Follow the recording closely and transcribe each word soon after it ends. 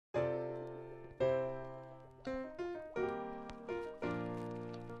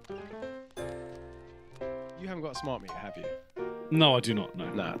You haven't got a smart meter, have you? No, I do not.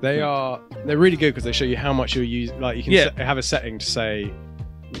 No. Nah, they're really good because they show you how much you're using. Like you can have a setting to say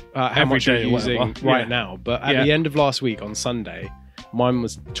how much you're using right now. But at the end of last week on Sunday, mine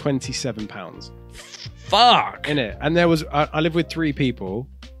was £27. Fuck. In it, and there was I live with 3 people.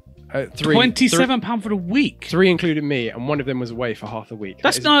 £27 for the week. 3 including me, and one of them was away for half the week.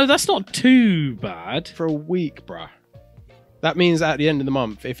 That's not too bad for a week, bruh. That means at the end of the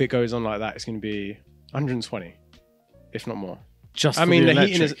month, if it goes on like that, it's going to be 120, if not more. I mean,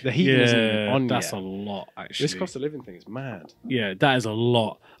 the heating isn't on that's yet. A lot, actually. This cost of living thing is mad. Yeah, that is a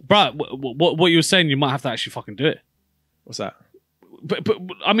lot, bro. What you were saying, you might have to actually fucking do it. What's that? But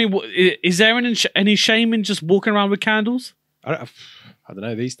I mean, is there any shame in just walking around with candles? I don't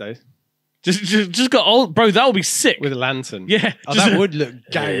know these days. Just got old, bro. That would be sick with a lantern. Yeah, that would look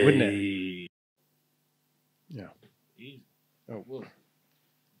gang, wouldn't it? Yeah. Oh, whoa.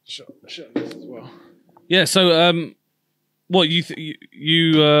 Shut this as well. Yeah. So, what would you feel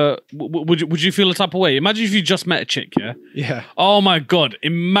the type of way? Imagine if you just met a chick, yeah? Yeah. Oh my god!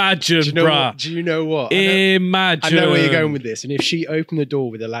 Imagine, bruh. Do you know what? Imagine. I know where you're going with this. And if she opened the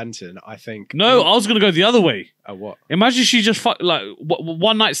door with a lantern, I think. No, I was gonna go the other way. Oh, what? Imagine she just like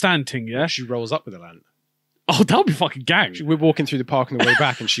one night stand thing, yeah? She rolls up with a lantern. Oh, that would be fucking gang. We're walking through the park on the way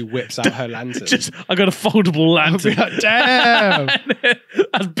back, and she whips out her lantern. I got a foldable lantern. I'll be like, damn,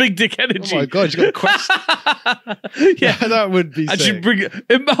 that's big dick energy. Oh my god, you got a quest. Yeah, that would be. And sick. She bring it.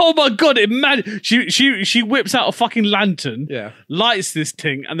 Oh my god, imagine she whips out a fucking lantern. Yeah, lights this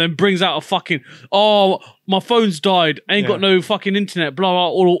thing, and then brings out a fucking my phone's died. Ain't got no fucking internet. Blah blah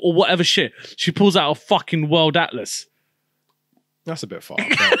or whatever shit. She pulls out a fucking world atlas. That's a bit far.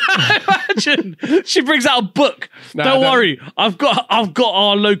 Imagine she brings out a book. Don't worry, I've got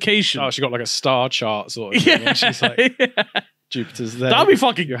our location. Oh, she got like a star chart sort of thing. Yeah, she's like Jupiter's there. That'd be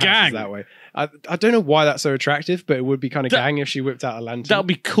fucking gang that way. I don't know why that's so attractive, but it would be kind of gang if she whipped out a lantern. That'd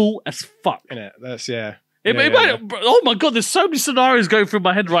be cool as fuck. Innit? That's Oh my god, there's so many scenarios going through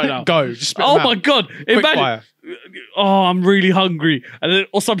my head right now. Go, just spit oh them my out. God, Fire. Oh, I'm really hungry, and then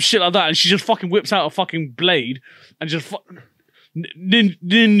or some shit like that, and she just fucking whips out a fucking blade and just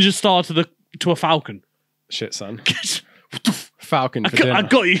ninja star to a falcon. Shit, son. Falcon for dinner. I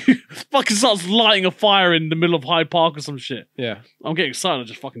got you. Fucking starts lighting a fire in the middle of Hyde Park or some shit. Yeah. I'm getting excited. I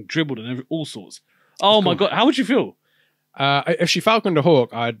just fucking dribbled and all sorts. Oh my god, how would you feel? If she falconed a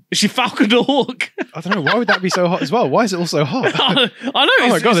hawk, If she falconed a hawk? I don't know. Why would that be so hot as well? Why is it all so hot? I know. Oh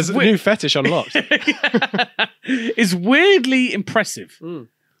my god, there's a new fetish unlocked. It's weirdly impressive,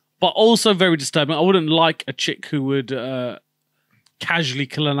 but also very disturbing. I wouldn't like a chick who would casually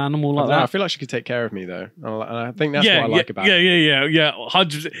kill an animal like that. I feel like she could take care of me though, and I think that's what I like about it. Yeah.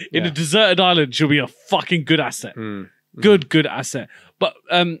 100%. In a deserted island, she'll be a fucking good asset. Good asset. But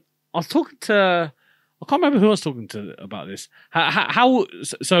I was talking to, I can't remember who I was talking to about this.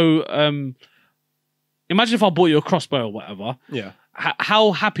 Imagine if I bought you a crossbow or whatever. Yeah.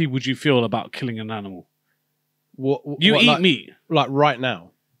 How happy would you feel about killing an animal? What eat like, meat? Like right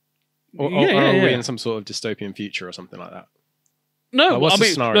now? Or are we in some sort of dystopian future or something like that? No, what's the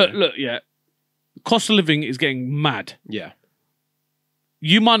scenario? Look, cost of living is getting mad. Yeah.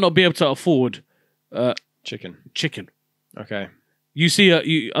 You might not be able to afford chicken. Okay. You see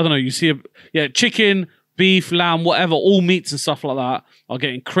chicken, beef, lamb, whatever, all meats and stuff like that are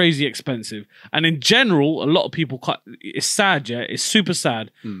getting crazy expensive. And in general, a lot of people it's sad, it's super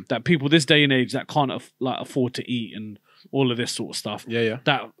sad that people this day and age that can't afford to eat and all of this sort of stuff. Yeah.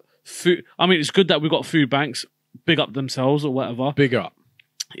 That food. I mean, it's good that we've got food banks. Big up themselves or whatever. Big up.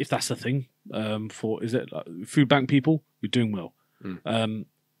 If that's the thing. Is it like food bank people? You're doing well.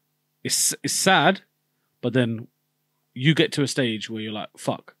 It's sad, but then you get to a stage where you're like,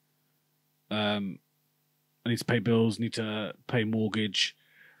 fuck. I need to pay bills, need to pay mortgage.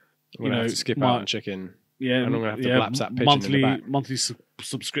 I'm gonna have to skip out on chicken. Yeah, and I'm gonna have to lapse that pigeon in the back. Monthly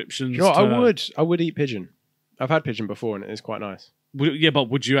subscriptions. You know, I would eat pigeon. I've had pigeon before and it is quite nice. But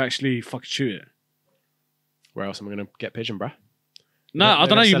would you actually fucking shoot it? Where else am I going to get pigeon, bruh? No, I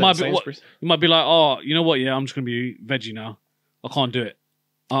don't know. You might be like, oh, you know what? Yeah, I'm just going to be veggie now. I can't do it.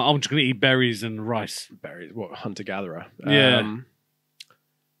 I'm just going to eat berries and rice. Berries? What, hunter-gatherer? Yeah.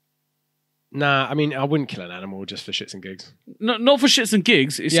 Nah, I mean, I wouldn't kill an animal just for shits and gigs. No, not for shits and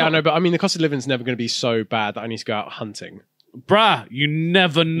gigs. I know, but I mean, the cost of living is never going to be so bad that I need to go out hunting. Bruh, you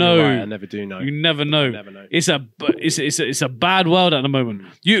never know. You're right, I never do know. You never know. I never know. It's a bad world at the moment.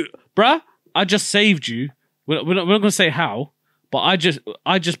 Bruh, I just saved you. We're not going to say how, but I just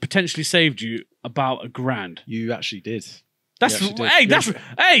potentially saved you about $1,000. You actually did.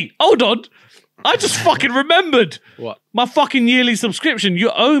 Hey, hold on. I just fucking remembered. What? My fucking yearly subscription.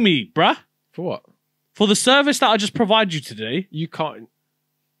 You owe me, bruh. For what? For the service that I just provided you today, You can't.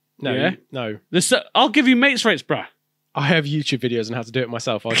 No, Yeah. no. I'll give you mates rates, bruh. I have YouTube videos on how to do it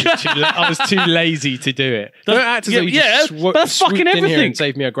myself. I was too lazy to do it. Don't act as though you just that's fucking swooped in here everything. and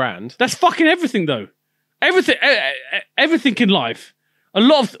saved me $1,000. That's fucking everything, though. Everything in life. A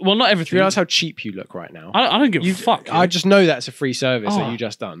lot of, well, not Do everything. you realise how cheap you look right now? I don't give a fuck. I just know that's a free service Oh. that you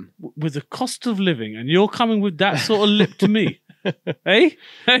just done. With the cost of living, and you're coming with that sort of lip to me, hey?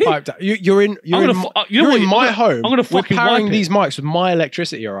 Piped out. You're in my home. I'm gonna fucking We're powering wipe it. these mics with my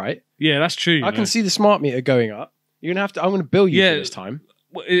electricity. All right. Yeah, that's true. I can see the smart meter going up. You're gonna have to. I'm gonna bill you for this time.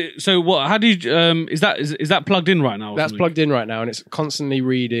 So what? How do you? Is that plugged in right now? Or That's something? plugged in right now, and it's constantly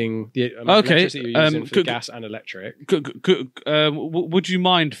reading the electricity you're using for gas and electric. Would you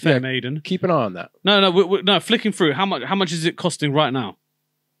mind, fair maiden? Keep an eye on that. No. Flicking through. How much is it costing right now?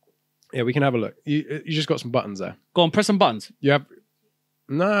 Yeah, we can have a look. You just got some buttons there. Go on, press some buttons. You have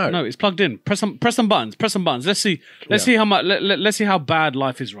no. It's plugged in. Press some buttons. Press some buttons. Let's see how much. Let's see how bad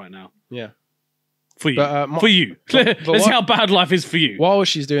life is right now. Yeah. For you. But, for you. Let's see how bad life is for you. While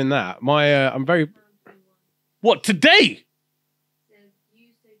she's doing that, I'm very. What, today?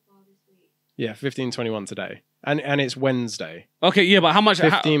 Yeah, 15.21 today, and it's Wednesday. Okay, yeah, but how much?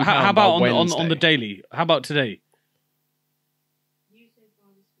 £15 How about by on the Wednesday. daily? How about today?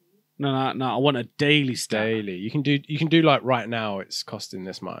 No. I want a daily stat. Daily, you can do like right now. It's costing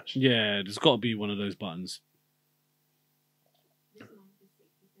this much. Yeah, there's got to be one of those buttons.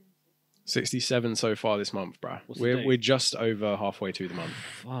 67 so far this month, bruh. What's the date? We're just over halfway through the month.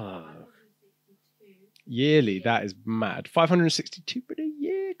 Fuck. Yearly, that is mad. 562 for the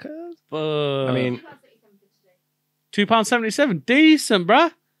year, cuz. I mean, £2.77, decent,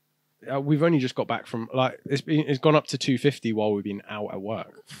 bruh. we've only just got back from it's gone up to 250 while we've been out at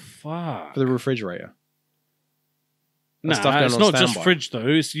work Fuck. for the refrigerator. Nah, stuff going it's on not standby. just fridge though.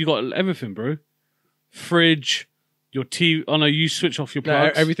 You got everything, bro. Fridge, your TV. Oh no, you switch off your No,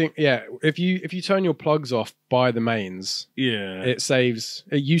 plugs. everything. Yeah, if you turn your plugs off by the mains, Yeah. it saves.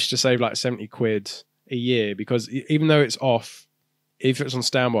 It used to save like 70 quid a year because even though it's off, if it's on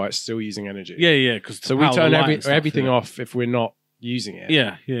standby, it's still using energy. Yeah. Because So we turn everything off if we're not using it.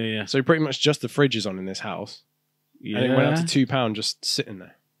 Yeah. So pretty much just the fridge is on in this house, Yeah. and it went up to £2 just sitting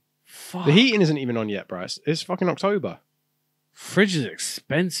there. Fuck. The heating isn't even on yet, Bryce. It's fucking October. Fridge is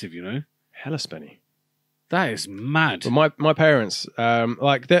expensive, you know. Hella spenny. That is mad. But my parents,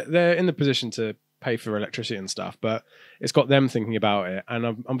 they're in the position to pay for electricity and stuff, but it's got them thinking about it, and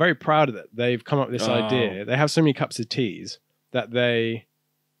I'm very proud of that. They've come up with this idea. They have so many cups of teas that they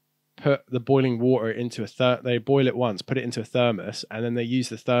put the boiling water into they boil it once, put it into a thermos, and then they use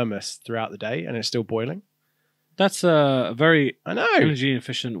the thermos throughout the day, and it's still boiling. That's a very I know. energy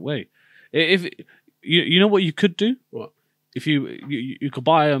efficient way. If you know what you could do, What? if you could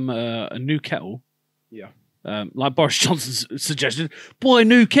buy them a new kettle. Yeah. Like Boris Johnson suggested, buy a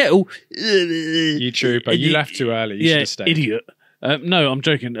new kettle. You trooper, you left too early. You should have stayed. Idiot. No, I'm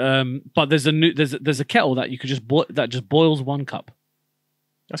joking. But there's a kettle that you could just that just boils 1 cup.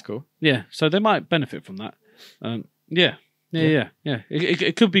 That's cool. Yeah, so they might benefit from that. Yeah.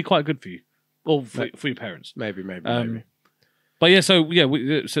 It could be quite good for you, or for your parents. Maybe. But yeah, so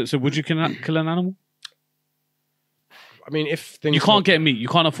would you kill an animal? I mean, if things You can't get meat. You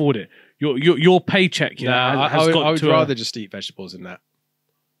can't afford it. Your paycheck. I would rather just eat vegetables than that.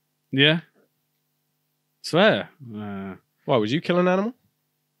 Yeah. Swear. Why would you kill an animal?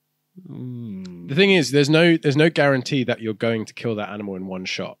 Mm. The thing is, there's no guarantee that you're going to kill that animal in one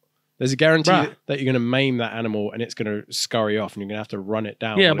shot. There's a guarantee that you're going to maim that animal and it's going to scurry off and you're going to have to run it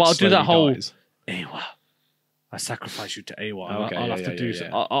down. Yeah, but I'll do that whole dies. AWA. I sacrifice you to AWA. Okay, I'll have to do yeah.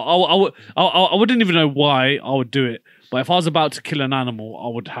 so. I wouldn't even know why I would do it. But if I was about to kill an animal,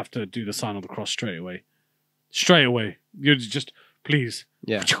 I would have to do the sign of the cross straight away. Straight away. You'd just please.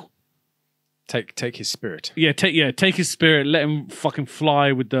 Yeah. Take his spirit. Yeah, take his spirit, let him fucking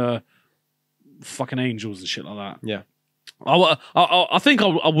fly with the fucking angels and shit like that. Yeah. I think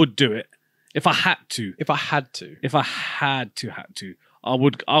I would do it if I had to. If I had to. If I had to, I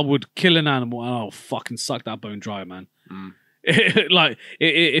would kill an animal and I'll fucking suck that bone dry, man. Like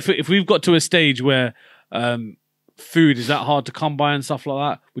if we've got to a stage where food is that hard to come by and stuff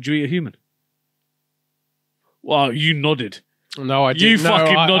like that, would you eat a human? Well, you nodded. No, I did. You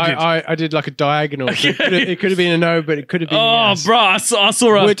fucking nodded. I did like a diagonal. It could have been a no, but it could have been yes. Bro, I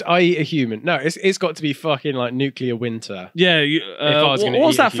saw. Would I eat a human? No, it's got to be fucking like nuclear winter. Yeah.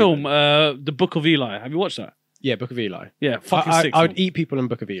 What's that film? human. The Book of Eli. Have you watched that? Yeah, Book of Eli. Yeah, fucking sick. I would eat people in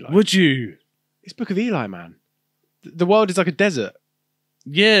Book of Eli. Would you? It's Book of Eli, man. The world is like a desert.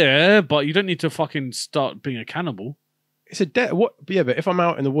 Yeah, but you don't need to fucking start being a cannibal. It's a debt. What? Yeah, but if I'm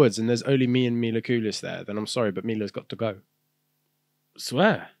out in the woods and there's only me and Mila Kunis there, then I'm sorry, but Mila's got to go.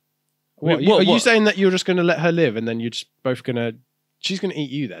 Swear. What? Are you saying that you're just going to let her live and then you're just both going to... She's going to eat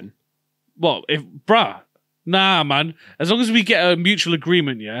you then? Well, bruh. Nah, man. As long as we get a mutual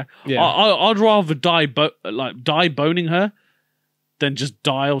agreement, yeah. I'd rather die boning her than just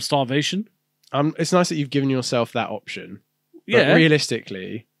die of starvation. It's nice that you've given yourself that option. Yeah. But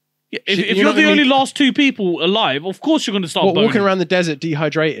realistically... Yeah, if you're the only last two people alive, of course you're going to start boning. Walking around the desert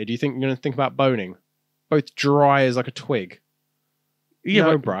dehydrated, do you think you're going to think about boning? Both dry as like a twig. Yeah,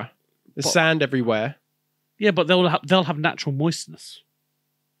 no, bruh. There's sand everywhere. Yeah, but they'll have natural moistness.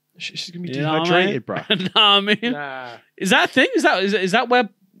 She's going to be dehydrated, bruh. Nah, I mean... Nah. Is that a thing? Is that where...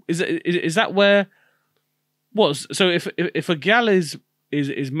 Is that where... What? So if a gal is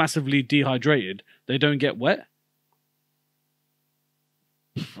massively dehydrated, they don't get wet?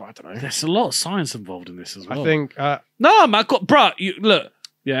 I don't know. There's a lot of science involved in this as well. I think... No, man, bruh, look,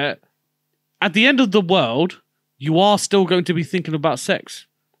 yeah. At the end of the world, you are still going to be thinking about sex.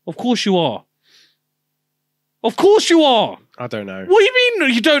 Of course you are. Of course you are. I don't know. What do you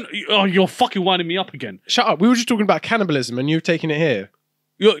mean you don't... Oh, you're fucking winding me up again. Shut up. We were just talking about cannibalism and you're taking it here.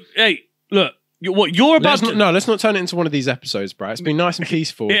 Hey, look. You're about to... No, let's not turn it into one of these episodes, bro. It's been nice and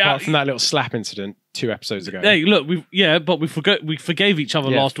peaceful, apart from that little slap incident 2 episodes ago. Hey, look, but we forgave each other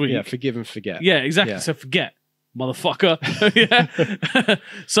last week. Yeah, forgive and forget. Yeah, exactly. Yeah. So forget, motherfucker. Yeah.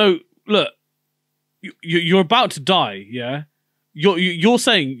 So look, you're about to die. Yeah. You're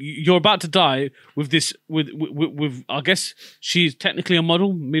saying you're about to die with this with I guess she's technically a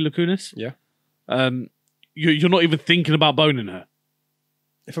model, Mila Kunis. Yeah. You're not even thinking about boning her.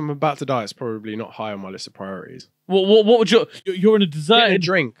 If I'm about to die, it's probably not high on my list of priorities. What would you're in a deserted... Getting a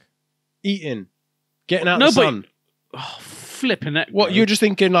drink, eating, getting out in the sun. Oh, flipping it. What, you're just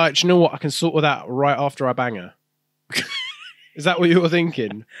thinking like, do you know what? I can sort of that right after I bang her. Is that what you were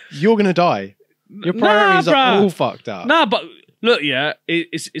thinking? You're going to die. Your priorities are all fucked up. Nah, but look, yeah,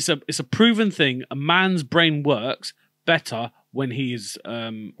 it's a proven thing. A man's brain works better when he's...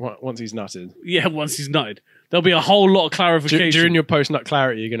 once he's nutted. Yeah, once he's nutted. There'll be a whole lot of clarification. During your post-nut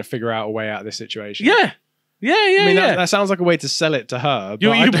clarity, you're going to figure out a way out of this situation. Yeah. I mean, that sounds like a way to sell it to her, but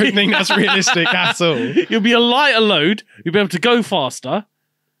I don't think that's realistic at all. You'll be a lighter load. You'll be able to go faster.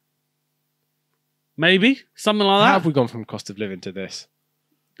 Maybe. Something like that. How have we gone from cost of living to this?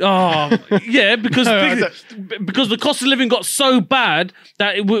 Oh, yeah, because the cost of living got so bad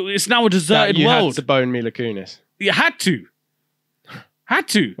that it's now a deserted world. You had to bone Mila Kunis. You had to. Had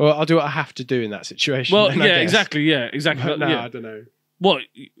to. Well, I'll do what I have to do in that situation. Well, yeah, exactly. Yeah, exactly. No, yeah. I don't know. What?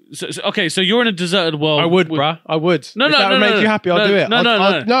 Okay, so you're in a deserted world. I would, bruh. I would. No, if that would make you happy, I'll do it.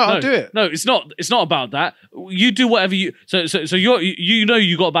 I'll do it. No, it's not. It's not about that. You do whatever you. So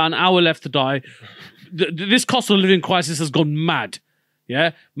you got about an hour left to die. This cost of living crisis has gone mad.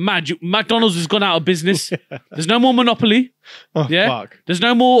 Yeah, mad. McDonald's has gone out of business. Yeah. There's no more Monopoly. Oh, yeah. Fuck. There's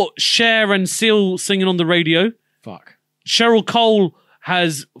no more Cher and Seal singing on the radio. Fuck. Cheryl Cole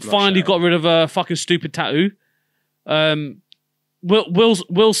has finally got rid of a fucking stupid tattoo.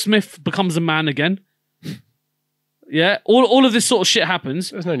 Will Smith becomes a man again. Yeah, all of this sort of shit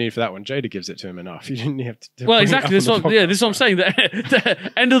happens. There's no need for that one. Jada gives it to him enough. You didn't have to. Well, exactly. This is what I'm saying.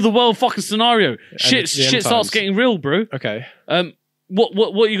 The end of the world fucking scenario. Shit starts getting real, bro. Okay. What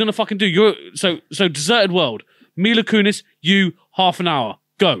are you gonna fucking do? You're so deserted world. Mila Kunis, you half an hour.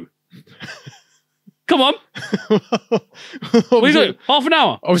 Go. Come on. What are you doing? Half an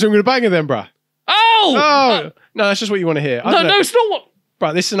hour. I was going to bang her then, bruh. Oh! No, that's just what you want to hear. No, it's not what...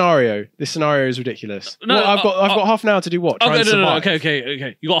 Bruh, this scenario is ridiculous. No, I've got half an hour to do what? Try and survive.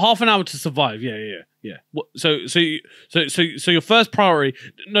 Okay. You got half an hour to survive. Yeah. So your first priority...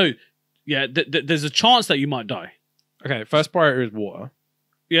 No, yeah, there's a chance that you might die. Okay, first priority is water.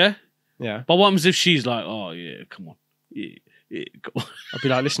 Yeah? Yeah. But what happens if she's like, oh, yeah, come on. Yeah, come on. I'll be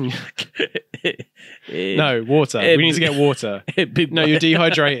like, listen... No, water. We need to get water. No, you're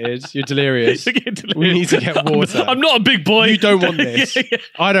dehydrated. You're delirious. We need to get water. I'm not a big boy. You don't want this. Yeah.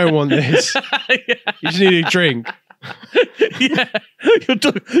 I don't want this. You just need a drink. Yeah,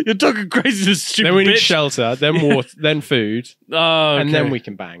 you're talking crazy. Stupid. Then we need shelter. Then water. Then food. Oh, okay. And then we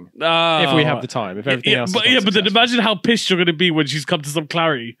can bang if we have the time. If everything else. But then imagine how pissed you're going to be when she's come to some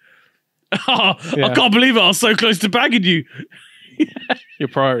clarity. I can't believe it. I was so close to banging you. Your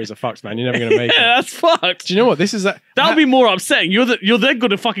priorities are fucked, man. You're never going to make it. Yeah, that's fucked. Do you know what? This is that would be more upsetting. You're then going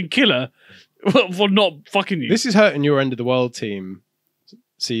to fucking kill her for not fucking you. This is hurting your end of the world team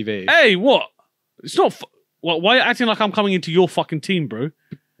CV. Hey, what? It's not. Why are you acting like I'm coming into your fucking team, bro?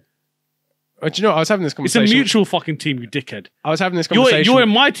 Do you know what? I was having this It's conversation. a mutual fucking team, you dickhead. I was having this conversation. You're in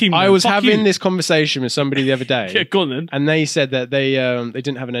my team. I then. was Fuck having you. this conversation with somebody the other day. Yeah, go on then. And they said that they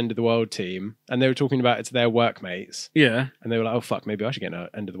didn't have an end of the world team, and they were talking about it to their workmates. Yeah. And they were like, "Oh fuck, maybe I should get an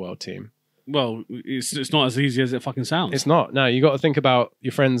end of the world team." Well, it's not as easy as it fucking sounds. It's not. No, you got to think about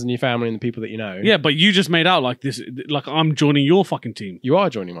your friends and your family and the people that you know. Yeah, but you just made out like this, like I'm joining your fucking team. You are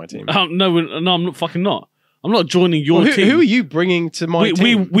joining my team. No, I'm not fucking not. I'm not joining your team. Who are you bringing to my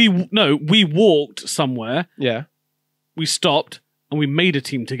team? We walked somewhere. Yeah. We stopped and we made a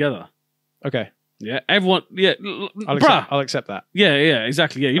team together. Okay. Yeah, everyone. Yeah, I'll accept that. Yeah,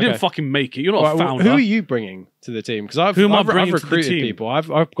 exactly. Yeah, you didn't fucking make it. You're not a founder. Who are you bringing to the team? Because I've recruited people. I've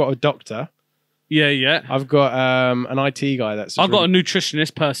got a doctor. Yeah. I've got an IT guy. I've got a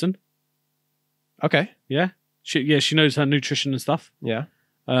nutritionist person. Okay. Yeah. She knows her nutrition and stuff. Yeah.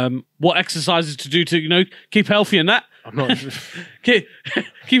 What exercises to do to keep healthy and that. I'm not. keep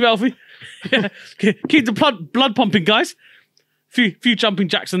healthy. Yeah. Keep the blood pumping, guys. Few jumping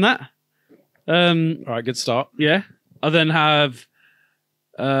jacks and that. All right, good start. Yeah. I then have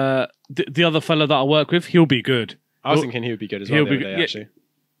the other fella that I work with. He'll be good. I was thinking he would be good as well. Actually.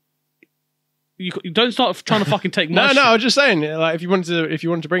 You don't start trying to fucking take my No, I was just saying, like, if you wanted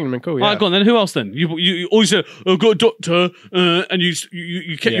to bring them in, cool. Yeah. All right, go on then. Who else then? You always say, "I've got a doctor," and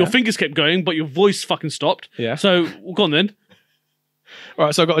you kept, your fingers kept going, but your voice fucking stopped. Yeah. So go on then. All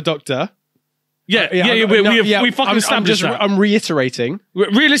right, so I got a doctor. We fucking established that. I'm reiterating.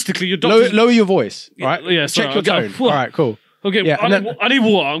 Realistically, your doctor. Lower your voice. All right. Yeah. Check your tone. All right. Cool. Okay. Yeah, I need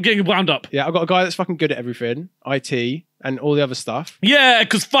water. I'm getting wound up. Yeah, I've got a guy that's fucking good at everything, IT and all the other stuff. Yeah,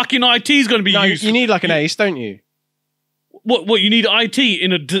 because fucking IT is going to be used. You need like an ace, don't you? What? You need IT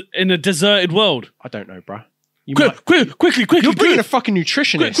in a deserted world? I don't know, bruh. Quickly. You're bringing a fucking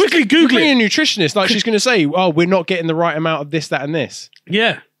nutritionist. Quickly Google it. You're bringing a nutritionist. Like she's going to say, "Oh, we're not getting the right amount of this, that, and this."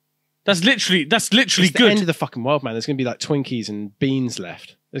 Yeah, that's literally it's good. The end of the fucking world, man. There's going to be like Twinkies and beans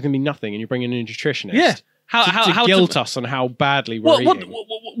left. There's going to be nothing, and you're bringing in a nutritionist. Yeah. How guilt us on how badly we're eating.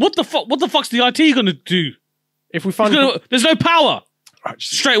 What the fuck? What the fuck's the IT going to do? If we find there's no power. Right,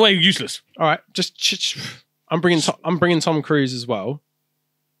 straight away useless. All right, I'm bringing Tom Cruise as well.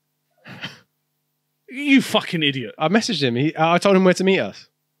 You fucking idiot! I messaged him. I told him where to meet us.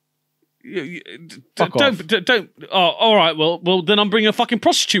 Don't. Oh, all right. Well, then I'm bringing a fucking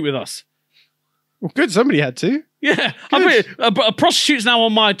prostitute with us. Well, good. Somebody had to. Yeah, a prostitute's now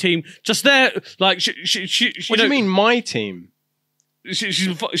on my team. Just there, like she. What do you mean, my team?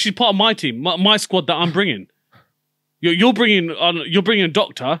 She's part of my team, my squad that I'm bringing. You're bringing a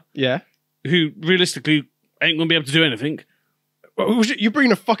doctor. Yeah. Who realistically ain't gonna be able to do anything. You're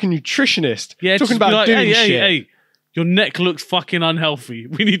bringing a fucking nutritionist. Yeah, talking about like, doing shit. Hey, your neck looks fucking unhealthy.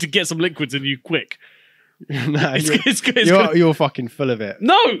 We need to get some liquids in you quick. Nah, you're fucking full of it.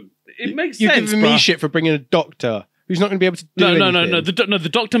 No, it makes sense. You're giving me shit for bringing a doctor who's not going to be able to do anything. No. The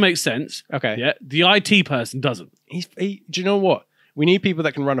doctor makes sense. Okay. Yeah. The IT person doesn't. Do you know what? We need people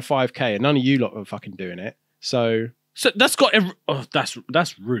that can run a 5K, and none of you lot are fucking doing it. So that's got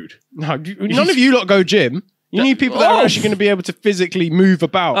that's rude. No, none of you lot go gym. You need people that are actually going to be able to physically move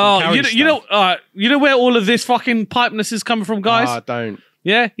about. Oh, you know where all of this fucking pipeness is coming from, guys? Don't.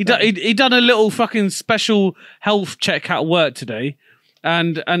 Yeah, he done a little fucking special health check at work today,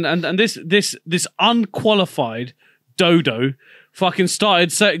 and this unqualified dodo fucking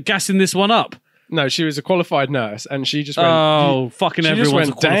started gassing this one up. No, she was a qualified nurse, and she just went. Oh, fucking everyone's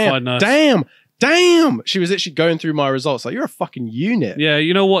a qualified nurse. Damn! She was actually going through my results. Like, you're a fucking unit. Yeah,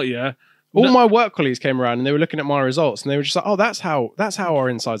 you know what? Yeah. All my work colleagues came around and they were looking at my results and they were just like, "Oh, that's how our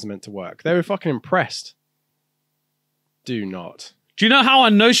insides are meant to work." They were fucking impressed. Do not. Do you know how I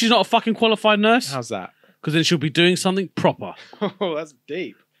know she's not a fucking qualified nurse? How's that? Because then she'll be doing something proper. Oh, that's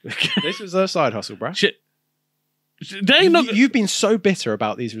deep. This was her side hustle, bruh. Shit. You've been so bitter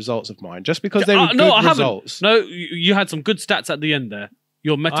about these results of mine just because they were good results. No, you had some good stats at the end there.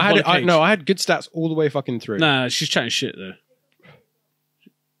 Your metabolic age. I had good stats all the way fucking through. Nah, she's chatting shit though.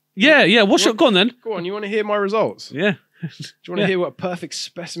 Yeah. Go on then. Go on. You want to hear my results? Yeah. Do you want to hear what a perfect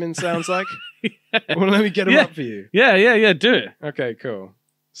specimen sounds like? Well, let me get them up for you. Yeah. Do it. Okay, cool.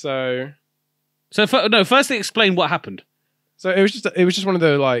 So firstly, explain what happened. So it was just one of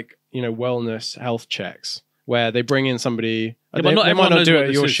the wellness health checks where they bring in somebody. Yeah, but not everyone knows do what it at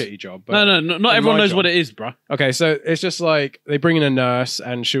this your is. shitty job. But No, not everyone knows what it is, bruh. Okay, so it's just like they bring in a nurse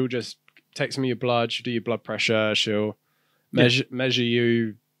and she'll just take some of your blood. She'll do your blood pressure. She'll measure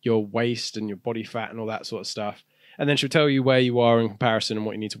your waist and your body fat and all that sort of stuff. And then she'll tell you where you are in comparison and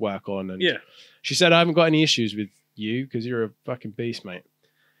what you need to work on. And she said, "I haven't got any issues with you because you're a fucking beast, mate."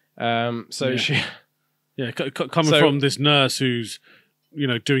 Coming from this nurse who's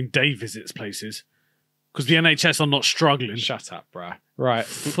doing day visits places because the NHS are not struggling. Shut up, bruh. Right.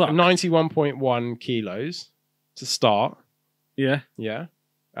 Fuck. 91.1 kilos to start. Yeah. Yeah.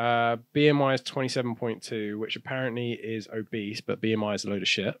 BMI is 27.2, which apparently is obese, but BMI is a load of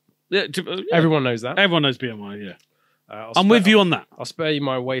shit. Yeah. Everyone knows that. Everyone knows BMI, yeah. I'm with you on that. I'll spare you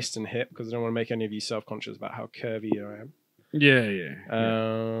my waist and hip because I don't want to make any of you self-conscious about how curvy I am. Yeah.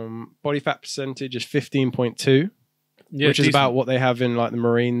 Body fat percentage is 15.2, which is about what they have in like the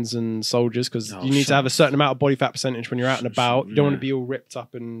Marines and soldiers because you need to have a certain amount of body fat percentage when you're out and about. You don't want to be all ripped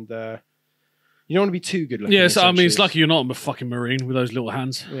up and you don't want to be too good looking. Yeah, so I mean, it's lucky you're not a fucking Marine with those little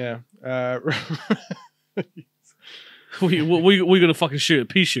hands. Yeah. We're gonna fucking shoot a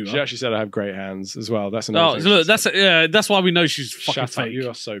pea shooter. She actually said I have great hands as well. That's another thing. Look, that's why we know she's fucking Shut fake. Up, you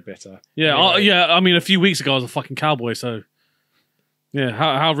are so bitter. Yeah, anyway. I mean, a few weeks ago I was a fucking cowboy, so yeah.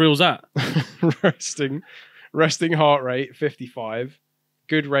 How real's that? resting heart rate 55.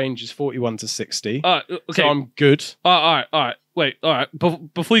 Good range is 41 to 60. Okay, so I'm good. All right. Wait, all right.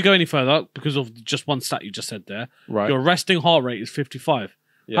 Before you go any further, because of just one stat you just said there, right? Your resting heart rate is 55.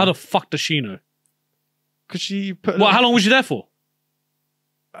 Yeah. How the fuck does she know? Because she put. How long was you there for?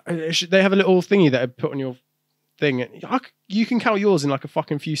 They have a little thingy that I put on your thing. You can count yours in like a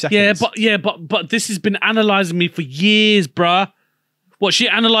fucking few seconds. But this has been analysing me for years, bruh. What, she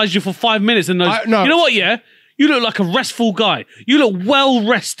analysed you for 5 minutes and knows... No. You know what, yeah? You look like a restful guy. You look well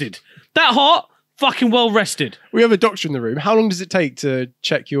rested. That heart, fucking well rested. We have a doctor in the room. How long does it take to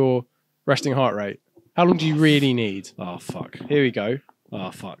check your resting heart rate? How long do you really need? Oh, fuck. Here we go. Oh,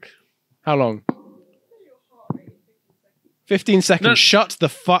 fuck. How long? 15 seconds. No. Shut the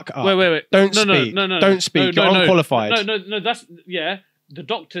fuck up. Wait. Don't speak. No. Don't speak. You're unqualified. No, that's... Yeah. The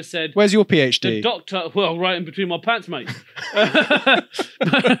doctor said... Where's your PhD? The doctor... Well, right in between my pants, mate.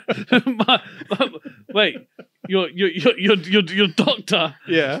 Wait. Your doctor...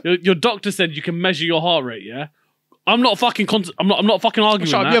 Yeah. Your doctor said you can measure your heart rate, yeah? I'm not fucking I'm not fucking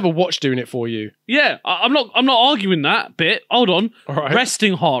arguing that. You have a watch doing it for you. Yeah. I'm not arguing that bit. Hold on. All right.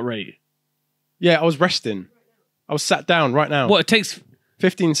 Resting heart rate. Yeah, I was resting. I was sat down right now. What, it takes...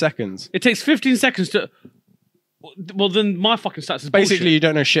 15 seconds. It takes 15 seconds to... Well, then my fucking stats is basically bullshit. You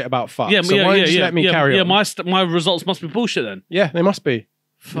don't know shit about fuck. Yeah, so why don't you just let me carry on? Yeah, my results must be bullshit then. Yeah, they must be.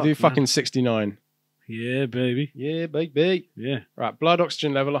 Fuck, you do fucking 69. Yeah, baby. Yeah, baby. Yeah. Right, blood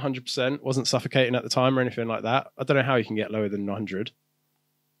oxygen level 100%. Wasn't suffocating at the time or anything like that. I don't know how you can get lower than 100.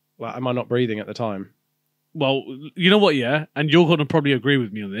 Like, am I not breathing at the time? Well, you know what, yeah? And you're going to probably agree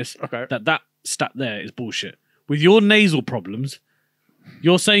with me on this. Okay. That stat there is bullshit. With your nasal problems,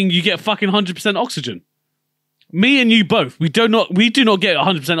 you're saying you get fucking 100% oxygen. Me and you both, we do not get 100%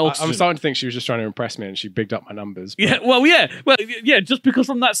 oxygen. I'm starting to think she was just trying to impress me and she bigged up my numbers. But... Yeah, just because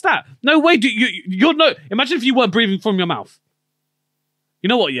from that stat. No way, you're no. Imagine if you weren't breathing from your mouth. You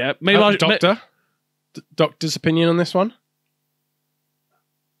know what, yeah? Maybe Doctor's opinion on this one?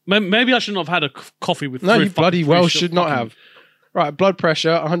 Maybe I shouldn't have had a coffee with... No, you bloody well should not have. Right, blood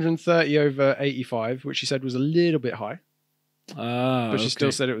pressure, 130 over 85, which she said was a little bit high. But she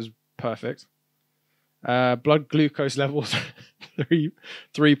still said it was perfect. Blood glucose levels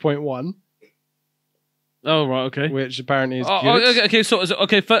 3.1. Oh, right, okay. Which apparently is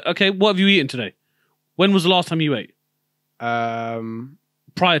good. Okay, what have you eaten today? When was the last time you ate?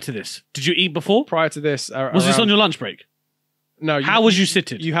 Prior to this. Did you eat before? Prior to this. Was this on your lunch break? No. How was you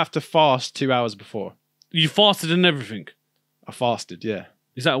sitting? You have to fast 2 hours before. You fasted and everything? I fasted, yeah.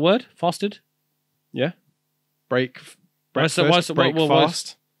 Is that a word? Fasted? Yeah. Breakfast,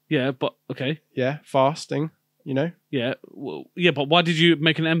 fast. Yeah, but okay. Yeah, fasting, you know? Yeah, but why did you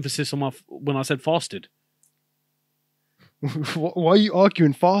make an emphasis on when I said fasted? Why are you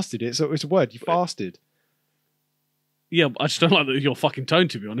arguing fasted? It's a word. You fasted. Yeah, I just don't like your fucking tone,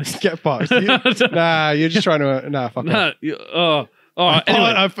 to be honest. Get fucked. You're just trying to... Nah, fuck off. All right,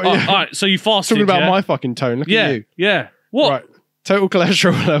 anyway. All right, so you fasted, talking about my fucking tone. Look at you. Yeah. What? Right. Total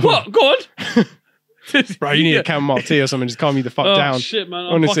cholesterol level. What? Go on. Bro, you need a chamomile tea or something. Just calm you the fuck down. Oh, shit, man.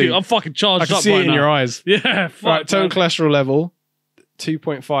 I'm fucking charged up right now. I can see it in your eyes. Yeah, fuck, right, total cholesterol level,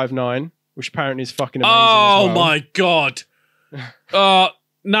 2.59, which apparently is fucking amazing Oh, as well. my God.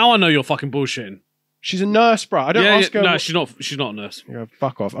 Now I know you're fucking bullshitting. She's a nurse, bro. I don't ask her. No, she's not a nurse. Yeah,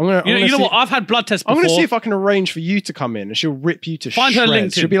 fuck off. You know what? I've had blood tests before. I'm going to see if I can arrange for you to come in and she'll rip you to shreds. Find her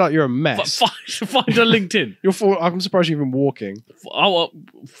LinkedIn. She'll be like, you're a mess. Find her LinkedIn. I'm surprised you're even walking.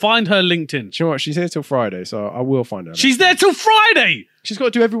 Find her LinkedIn. Do you know what? She's here till Friday, so I will find her. She's there till Friday? She's got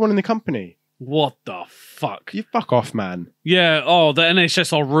to do everyone in the company. What the fuck? You fuck off, man. Yeah, the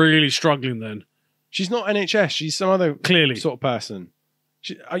NHS are really struggling then. She's not NHS. She's some other sort of person.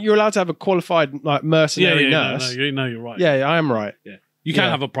 You're allowed to have a qualified mercenary nurse. No, you're right. Yeah, I am right. Yeah. You can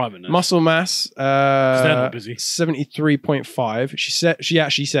have a private nurse. Muscle mass, they're not busy. 73.5. She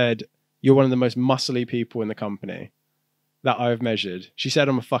actually said, you're one of the most muscly people in the company that I've measured. She said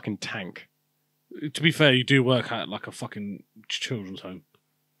I'm a fucking tank. To be fair, you do work at like a fucking children's home.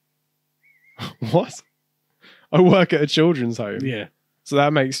 What? I work at a children's home. Yeah. So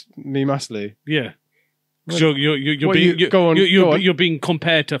that makes me muscly. Yeah. Because you're being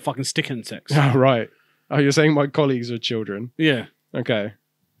compared to fucking stick insects. Oh, right. Oh, you're saying my colleagues are children? Yeah. Okay.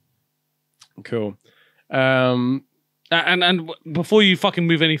 Cool. And before you fucking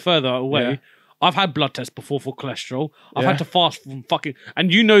move any further away, I've had blood tests before for cholesterol. I've had to fast from fucking...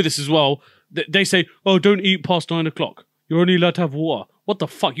 And you know this as well. They say, oh, don't eat past 9 o'clock. You're only allowed to have water. What the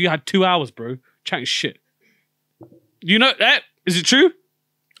fuck? You had 2 hours, bro. Chatting shit. You know that? Is it true?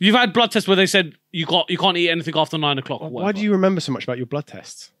 You've had blood tests where they said you can't eat anything after 9 o'clock. Why do you remember so much about your blood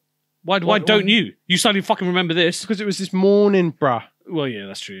tests? Why don't you? You suddenly fucking remember this? Because it was this morning, bruh. Well, yeah,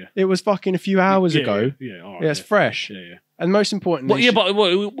 that's true, yeah. It was fucking a few hours ago. Yeah, all right, it's fresh. Yeah. And most importantly...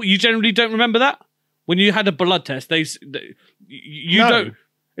 But you generally don't remember that? When you had a blood test, you don't...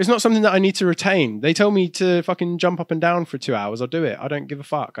 It's not something that I need to retain. They tell me to fucking jump up and down for 2 hours. I'll do it. I don't give a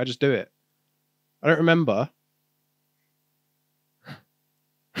fuck. I just do it. I don't remember.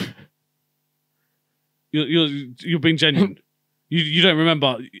 You're being genuine. You don't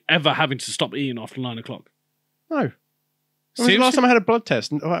remember ever having to stop eating after 9 o'clock? No. When was the last time I had a blood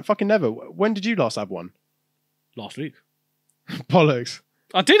test? Fucking never. When did you last have one? Last week. Bollocks.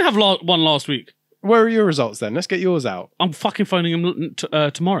 I did have one last week. Where are your results then? Let's get yours out. I'm fucking phoning him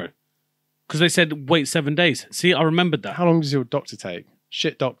tomorrow. Because they said wait 7 days. See, I remembered that. How long does your doctor take?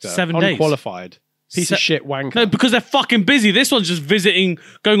 Shit doctor. 7 days. Unqualified. Piece of shit wanker. No, because they're fucking busy. This one's just visiting,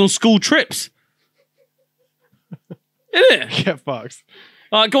 going on school trips. Isn't it? Get fucked.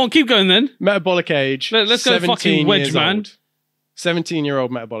 All right, go on, keep going then. Metabolic age. Let's go fucking wedge, man.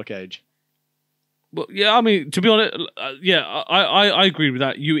 17-year-old metabolic age. Well, yeah, I mean, to be honest, I agree with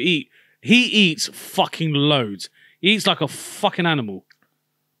that. He eats fucking loads. He eats like a fucking animal.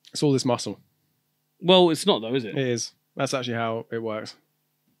 It's all this muscle. Well, it's not though, is it? It is. That's actually how it works.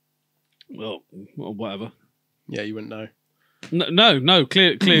 Well, whatever. Yeah, you wouldn't know. No,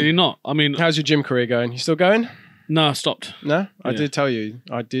 clearly not. I mean, how's your gym career going? You still going? No, I stopped. No, I did tell you.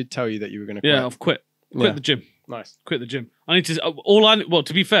 I did tell you that you were going to quit. Yeah, I've quit. Quit the gym. Nice. Quit the gym. I need to. Well,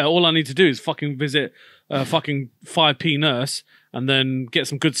 to be fair, all I need to do is fucking visit a fucking 5p nurse and then get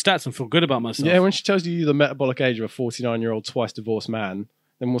some good stats and feel good about myself. Yeah, when she tells you the metabolic age of a 49-year-old twice divorced man,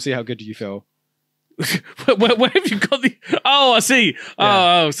 then we'll see how good you feel. where have you got the... Oh, I see.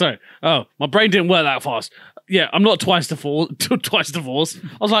 Yeah. Oh, sorry. Oh, my brain didn't work that fast. Yeah, I'm not twice divorced.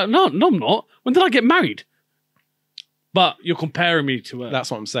 I was like, no, I'm not. When did I get married? But you're comparing me to...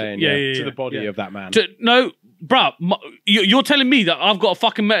 That's what I'm saying, to the body of that man. No, bruh, you're telling me that I've got a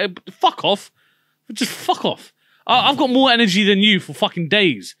fucking... Fuck off. Just fuck off. I've got more energy than you for fucking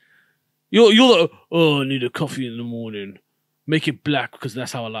days. You're like, oh, I need a coffee in the morning. Make it black because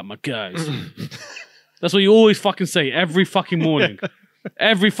that's how I like my guys. That's what you always fucking say every fucking morning.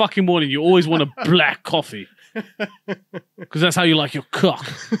 Every fucking morning you always want a black coffee. Because that's how you like your cock.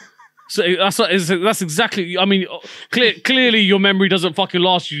 So that's exactly... I mean, clearly your memory doesn't fucking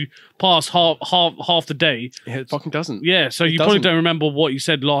last you past half the day. Yeah, it fucking doesn't. Yeah, so you probably don't remember what you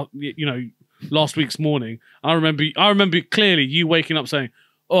said last week's morning. I remember clearly you waking up saying,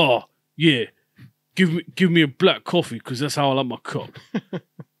 "Oh yeah, give me a black coffee because that's how I like my cock."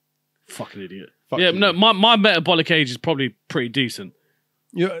 Fucking idiot. No, my metabolic age is probably pretty decent.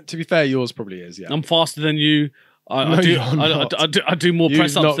 To be fair, yours probably is. Yeah, I'm faster than you. I do more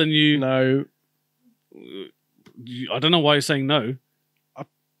press ups than you. No, I don't know why you're saying no.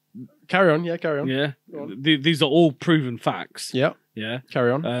 Carry on. Yeah, carry on. Yeah, these are all proven facts. Yeah. Yeah.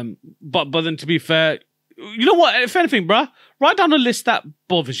 Carry on. But then to be fair, you know what? If anything, bruh, write down a list that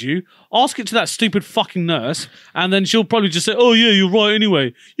bothers you, ask it to that stupid fucking nurse, and then she'll probably just say, oh yeah, you're right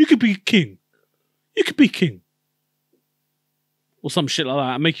anyway. You could be king. You could be king. Or some shit like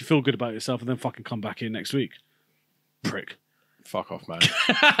that and make you feel good about yourself and then fucking come back in next week. Prick. Fuck off, man.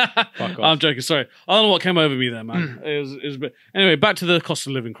 Fuck off. I'm joking, sorry. I don't know what came over me there, man. It was a bit... Anyway, back to the cost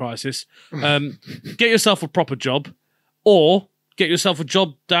of living crisis. Get yourself a proper job or... get yourself a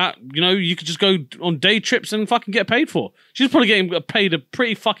job that, you could just go on day trips and fucking get paid for. She's probably getting paid a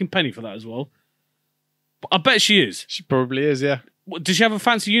pretty fucking penny for that as well. I bet she is. She probably is, yeah. Does she have a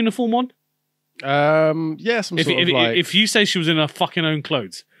fancy uniform on? Yeah, if you say she was in her fucking own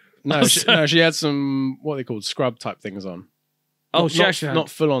clothes. No, she had some, what they called scrub type things on. Oh, she actually had... Not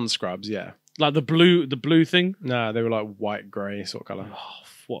full on scrubs, yeah. Like the blue thing? No, they were like white, grey sort of colour. Oh,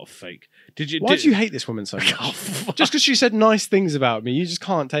 What a fake. Did you? Why do you hate this woman so much? Just because she said nice things about me, you just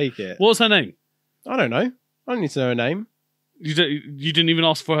can't take it. What's her name? I don't know. I don't need to know her name. You didn't even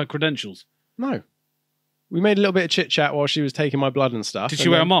ask for her credentials? No. We made a little bit of chit-chat while she was taking my blood and stuff. Did she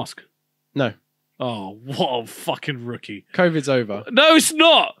wear a mask? No. Oh, what a fucking rookie. COVID's over. No, it's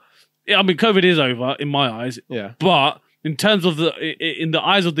not. I mean, COVID is over in my eyes. Yeah. But in terms of in the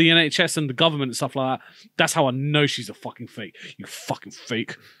eyes of the NHS and the government and stuff like that, that's how I know she's a fucking fake. You fucking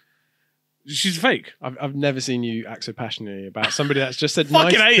fake. She's fake. I've never seen you act so passionately about somebody that's just said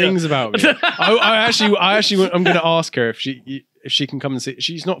nice Fucking things about me. I'm going to ask her if she can come and see.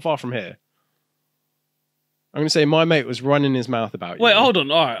 She's not far from here. I'm going to say my mate was running his mouth about you. Wait, hold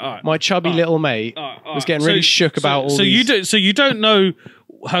on. All right. My chubby little mate was getting really shook about all these. So you don't know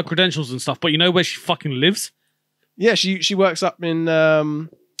her credentials and stuff, but you know where she fucking lives? Yeah, she works up in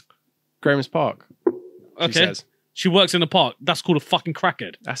Graham's Park. Okay. She says. She works in a park. That's called a fucking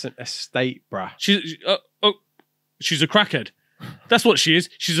crackhead. That's an estate, bruh. She's a crackhead. That's what she is.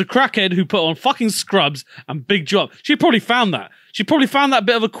 She's a crackhead who put on fucking scrubs and big job. She probably found that. She probably found that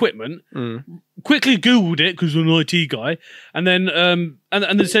bit of equipment, quickly Googled it because I'm an IT guy, and then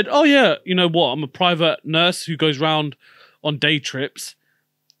then said, "Oh yeah, you know what? I'm a private nurse who goes round on day trips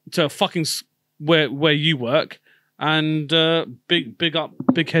to fucking where you work, and big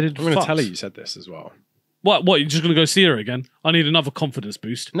headed." I'm going to tell her you said this as well. What? You're just going to go see her again? I need another confidence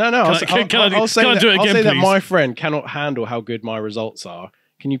boost. No. I'll say that my friend cannot handle how good my results are.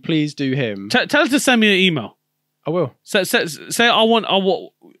 Can you please do him? Tell her to send me an email. I will. Say I want.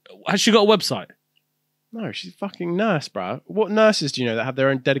 Has she got a website? No, she's a fucking nurse, bro. What nurses do you know that have their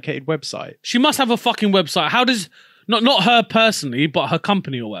own dedicated website? She must have a fucking website. How does not her personally, but her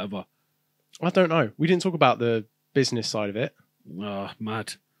company or whatever? I don't know. We didn't talk about the business side of it.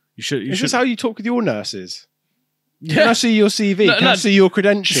 Mad. Is this how you talk with your nurses? Yeah. Can I see your CV? Can I see your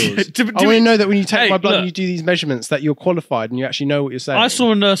credentials? I want to know that when you take my blood and you do these measurements that you're qualified and you actually know what you're saying. I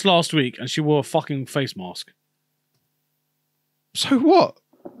saw a nurse last week and she wore a fucking face mask. So what?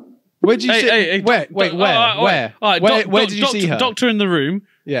 Where did you see? Where? Wait, where? Where did you see her? Doctor in the room.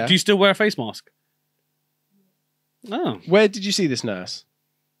 Yeah. Do you still wear a face mask? Oh. Where did you see this nurse?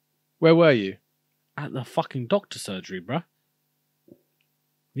 Where were you? At the fucking doctor surgery, bruh.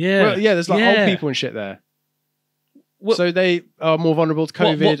 Yeah. Well, yeah, there's like old people and shit there. So they are more vulnerable to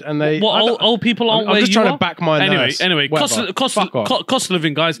COVID, and they. Old people aren't. I'm just trying to back my nurse. Anyway, cost of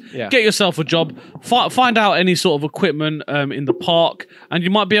living, guys. Yeah. Get yourself a job. Find out any sort of equipment in the park, and you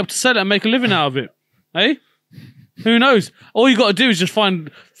might be able to sell it and make a living out of it. Hey, who knows? All you got to do is just find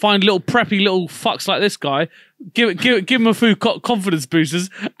little preppy little fucks like this guy. Give him a few confidence boosters,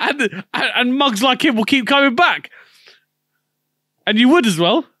 and mugs like him will keep coming back. And you would as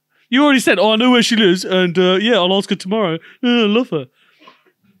well. You already said, "Oh, I know where she lives, and yeah, I'll ask her tomorrow. I love her."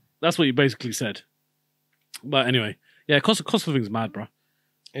 That's what you basically said. But anyway, yeah, cost of living's mad, bro.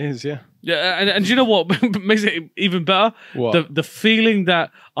 It is, yeah. Yeah, and you know what makes it even better? What? The feeling that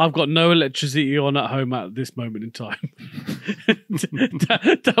I've got no electricity on at home at this moment in time.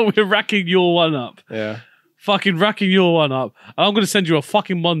 that we're racking your one up. Yeah. Fucking racking your one up. And I'm going to send you a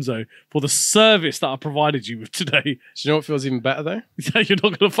fucking Monzo for the service that I provided you with today. Do you know what feels even better, though? You're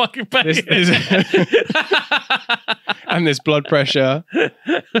not going to fucking pay. And this blood pressure,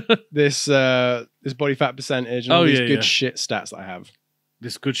 this body fat percentage, and all these good shit stats that I have.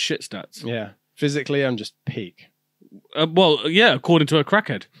 This good shit stats? Yeah. Physically, I'm just peak. Well, yeah, according to a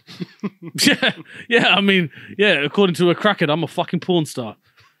crackhead. I mean, according to a crackhead, I'm a fucking porn star.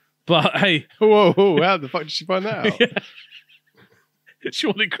 But hey, whoa, how the fuck did she find that out? She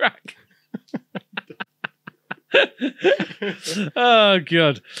wanted crack. Oh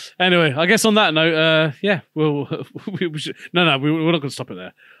god. Anyway, I guess on that note, we should, we're not going to stop it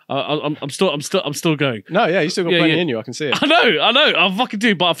there. I'm still going. No, yeah, you still got plenty in you. I can see it. I know, I fucking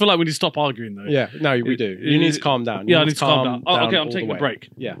do. But I feel like we need to stop arguing though. Yeah, no, we do. You need to calm down. I need to calm down. Oh, okay, I'm taking a break.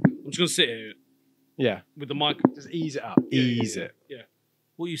 Yeah, I'm just going to sit here. Yeah, with the mic. Just ease it up. Ease it. Yeah.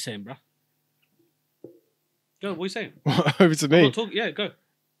 What are you saying, bruh? Go, what are you saying? Over to me. Go.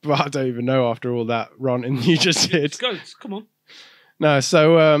 But I don't even know after all that ranting you just did. Go, come on. No,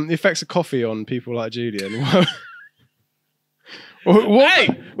 so the effects of coffee on people like Julian. Hey,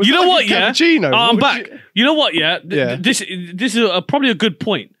 you know what? Yeah, cappuccino. I'm back. You know what? Yeah, this is probably a good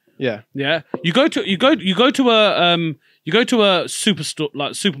point. Yeah, yeah. You go to a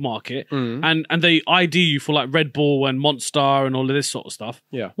supermarket, and they ID you for like Red Bull and Monster and all of this sort of stuff.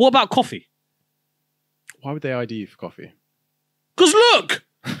 Yeah. What about coffee? Why would they ID you for coffee? Because look,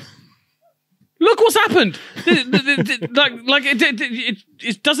 Look what's happened. It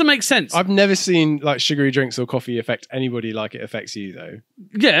doesn't make sense. I've never seen like sugary drinks or coffee affect anybody like it affects you though.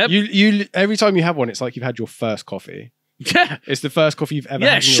 Yeah. You every time you have one, it's like you've had your first coffee. Yeah. It's the first coffee you've ever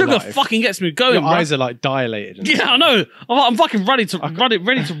had in your sugar life. fucking gets me going. Your eyes are like dilated. And I know. I'm fucking ready to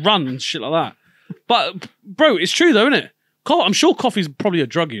run and shit like that. But bro, it's true though, isn't it? I'm sure coffee's probably a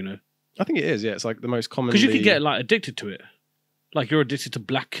drug, you know. I think it is. Yeah, it's like the most common. Because you could get like addicted to it. Like you're addicted to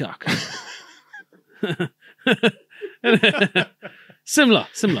black cock. Similar.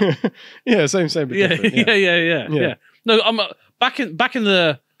 Yeah, same, but different. Yeah. No, I'm back in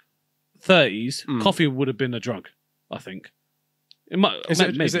the 30s. Coffee would have been a drug. I think. Is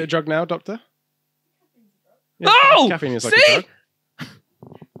it a drug now, doctor? Yeah, oh, caffeine is like a drug.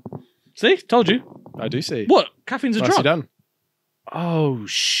 See, told you. I do see. What? Caffeine's a Nicely drug. Done. Oh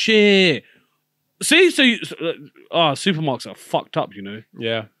shit. See, supermarkets are fucked up, you know.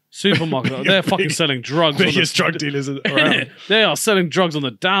 Yeah. Supermarkets, they're fucking selling drugs. Biggest drug dealers around. They are selling drugs on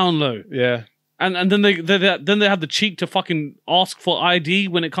the down low. Yeah. And then they have the cheek to fucking ask for ID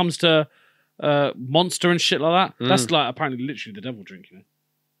when it comes to Monster and shit like that. That's like apparently literally the devil drink, you know.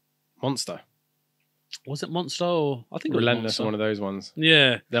 Monster. Was it Monster or I think it was Relentless, Monster. one of those ones.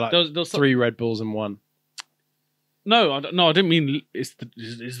 Yeah. They're like there was 3 Red Bulls in one. No, I didn't mean it's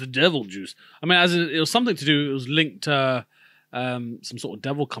the devil juice. I mean, as in, it was something to do. It was linked to some sort of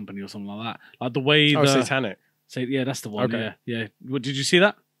devil company or something like that. Like the way satanic. Yeah, that's the one. Okay. Yeah. What, did you see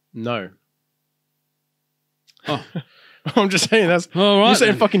that? No. Oh, I'm just saying that's. All right, you're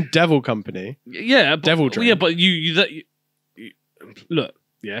saying fucking devil company. Yeah, devil drink. Yeah, but you look.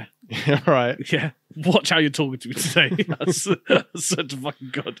 Yeah. Right. Yeah. Watch how you're talking to me today. That's such a fucking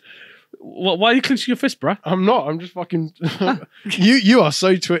god. Why are you clenching your fist, bruh? I'm not. I'm just fucking. you are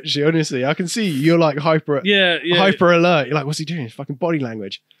so twitchy. Honestly, I can see you're like hyper. Yeah. Hyper alert. You're like, what's he doing? His fucking body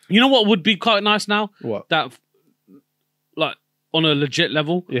language. You know what would be quite nice now? What? That, like, on a legit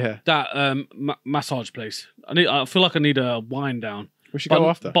level. Yeah. That massage place. I feel like I need a wind down. We should go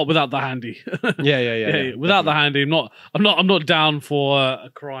after, but without the handy. Yeah. Without the handy, I'm not down for a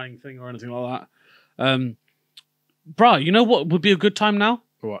crying thing or anything like that. Bruh, you know what would be a good time now?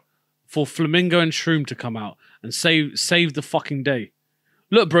 What? For Flamingo and Shroom to come out and save the fucking day.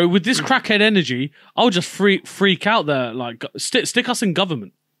 Look, bro, with this crackhead energy, I'll just freak out there. Like, stick us in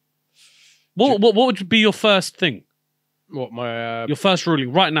government. What would be your first thing? What my your first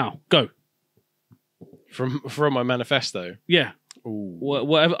ruling right now? Go from my manifesto. Yeah. Ooh.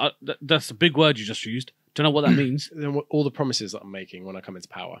 Whatever. That's a big word you just used. Don't know what that means. Then all the promises that I'm making when I come into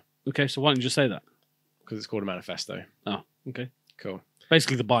power. Okay, so why don't you just say that? Because it's called a manifesto. Oh, okay, cool.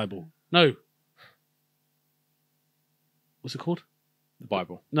 Basically, the Bible. No. What's it called? The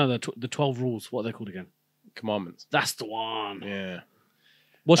Bible. No, the 12 rules. What are they called again? Commandments. That's the one. Yeah.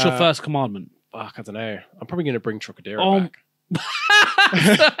 What's your first commandment? Fuck, I don't know. I'm probably going to bring Trocadero back.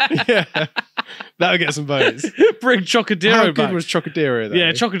 Yeah. That'll get some votes. Bring Trocadero How back. good was Trocadero though?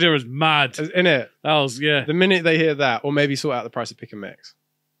 Yeah, Trocadero's mad. In it? That was, yeah. The minute they hear that, or maybe sort out the price of pick and mix.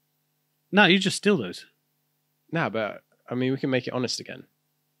 No, you just steal those. Nah, but I mean, we can make it honest again.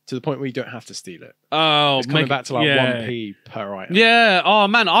 To the point where you don't have to steal it. Oh, it's coming back to like 1p per item. Yeah. Oh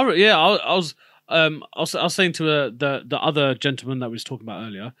man, I was saying to the other gentleman that we was talking about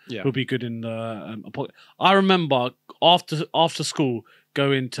earlier, who'll be good in the. I remember after school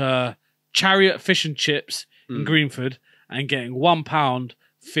going to Chariot Fish and Chips in Greenford and getting £1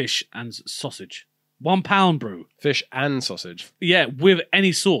 fish and sausage. £1, bro. Fish and sausage. Yeah, with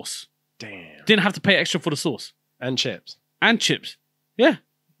any sauce. Damn. Didn't have to pay extra for the sauce. And chips. And chips. Yeah.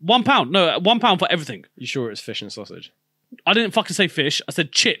 £1. No, £1 for everything. You sure it's fish and sausage? I didn't fucking say fish. I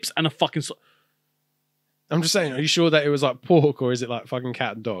said chips and a fucking I'm just saying, are you sure that it was like pork or is it like fucking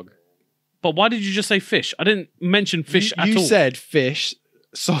cat and dog? But why did you just say fish? I didn't mention fish at all. You said fish,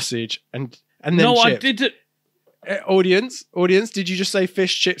 sausage, and then no, chips. I did it. Audience, did you just say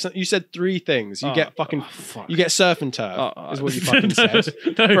fish, chips? You said 3 things. You get fucking, you get surf and turf, is what you fucking said, for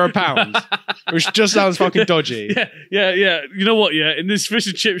 £1, which just sounds fucking dodgy. Yeah. You know what? Yeah, in this fish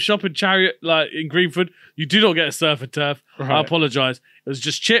and chip shop in Chariot, like in Greenford, you do not get a surf and turf. Right. I apologise. It was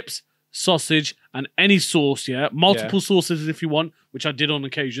just chips, sausage, and any sauce. Yeah, multiple sauces if you want, which I did on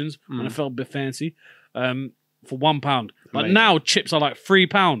occasions when I felt a bit fancy. For £1, but now chips are like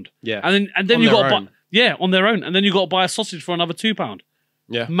 £3. Yeah, and then you got to buy. Yeah, on their own. And then you got to buy a sausage for another £2.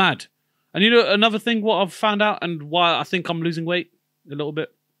 Yeah. Mad. And you know another thing, what I've found out and why I think I'm losing weight a little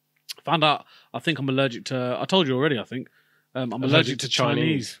bit? Found out I think I'm allergic to, I told you already, I think. I'm allergic to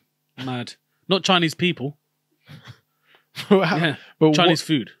Chinese. Mad. Not Chinese people. Yeah. But Chinese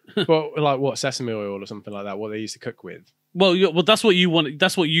food. But like what, sesame oil or something like that, what they used to cook with? Well, that's what you want.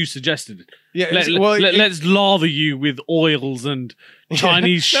 That's what you suggested. Yeah. Let's lather you with oils and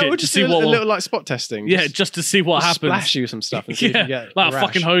Chinese shit we'll to just see do what. a little like spot testing. Yeah, just to see what happens. Splash you some stuff and see if you get like a a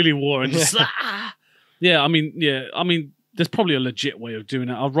fucking holy war and just. I mean, there's probably a legit way of doing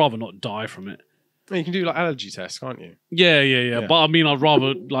it. I'd rather not die from it. Well, you can do like allergy tests, can't you? Yeah. But I mean, I'd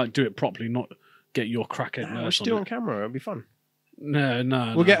rather like do it properly, not get your crackhead nurse. We should do it on camera. It'll be fun.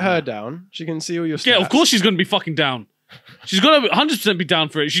 No. We'll get her down. She can see all your stats. Yeah, of course she's going to be fucking down. She's going to 100% be down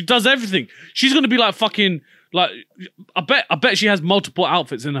for it. She does everything. She's going to be like fucking like. I bet she has multiple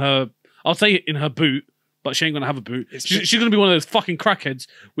outfits in her. I'll say in her boot, but she ain't going to have a boot. She's going to be one of those fucking crackheads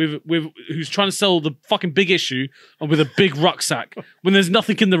with who's trying to sell the fucking big issue and with a big rucksack when there's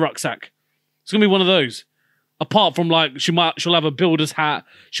nothing in the rucksack. It's going to be one of those. Apart from like she'll have a builder's hat.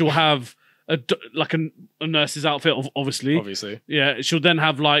 She'll have a nurse's outfit, obviously. Yeah. She'll then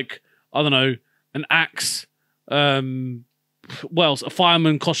have like, I don't know, an axe. What else? A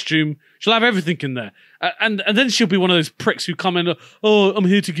fireman costume. She'll have everything in there, and then she'll be one of those pricks who come in. Oh, I'm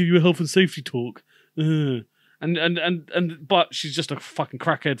here to give you a health and safety talk. But she's just a fucking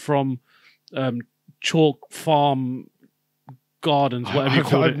crackhead from Chalk Farm Gardens, whatever you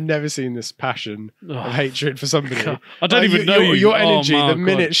call it. I've never seen this passion of hatred for somebody. I don't even know your energy. The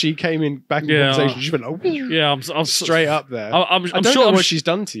minute she came in back in conversation, she went, I'm straight up there. I don't know what she's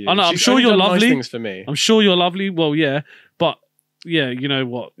done to you. I know, I'm sure you're lovely. Nice things for me. I'm sure you're lovely. Well, yeah, but yeah, you know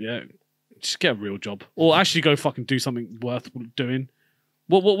what? Yeah, just get a real job, or actually go fucking do something worth doing.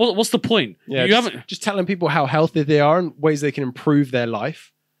 What's the point? Yeah, just telling people how healthy they are and ways they can improve their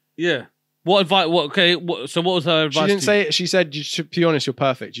life. Yeah. What advice? So what was her advice? She didn't say it. She said, to be honest, you're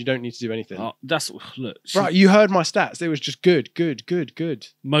perfect. You don't need to do anything. Right, you heard my stats. It was just good. Green.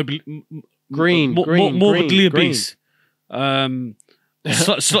 Morbidly obese.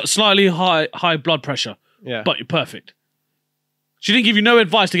 Slightly high blood pressure. Yeah. But you're perfect. She didn't give you no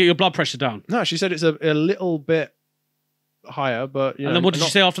advice to get your blood pressure down. No, she said it's a little bit higher, but... And then what did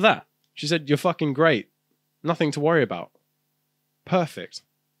she say after that? She said, you're fucking great. Nothing to worry about. Perfect.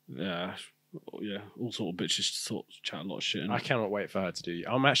 Yeah, all sort of bitches sort of chat a lot of shit. I cannot wait for her to do you.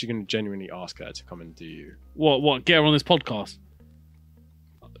 I'm actually going to genuinely ask her to come and do you. What? Get her on this podcast?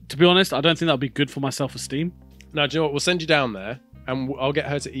 To be honest, I don't think that would be good for my self-esteem. No, do you know what? We'll send you down there, and I'll get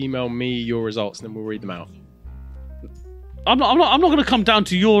her to email me your results, and then we'll read them out. I'm not going to come down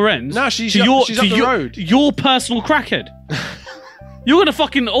to your end. No, she's up the road. Your personal crackhead. You're going to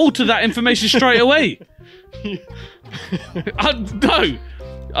fucking alter that information straight away. No.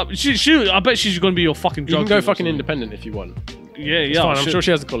 I bet she's going to be your fucking drug. You can go fucking independent if you want. Yeah. I'm sure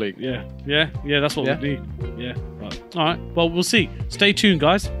she has a colleague. Yeah. That's what we need. Yeah. Right. All right. Well, we'll see. Stay tuned,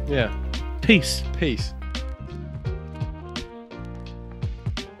 guys. Yeah. Peace.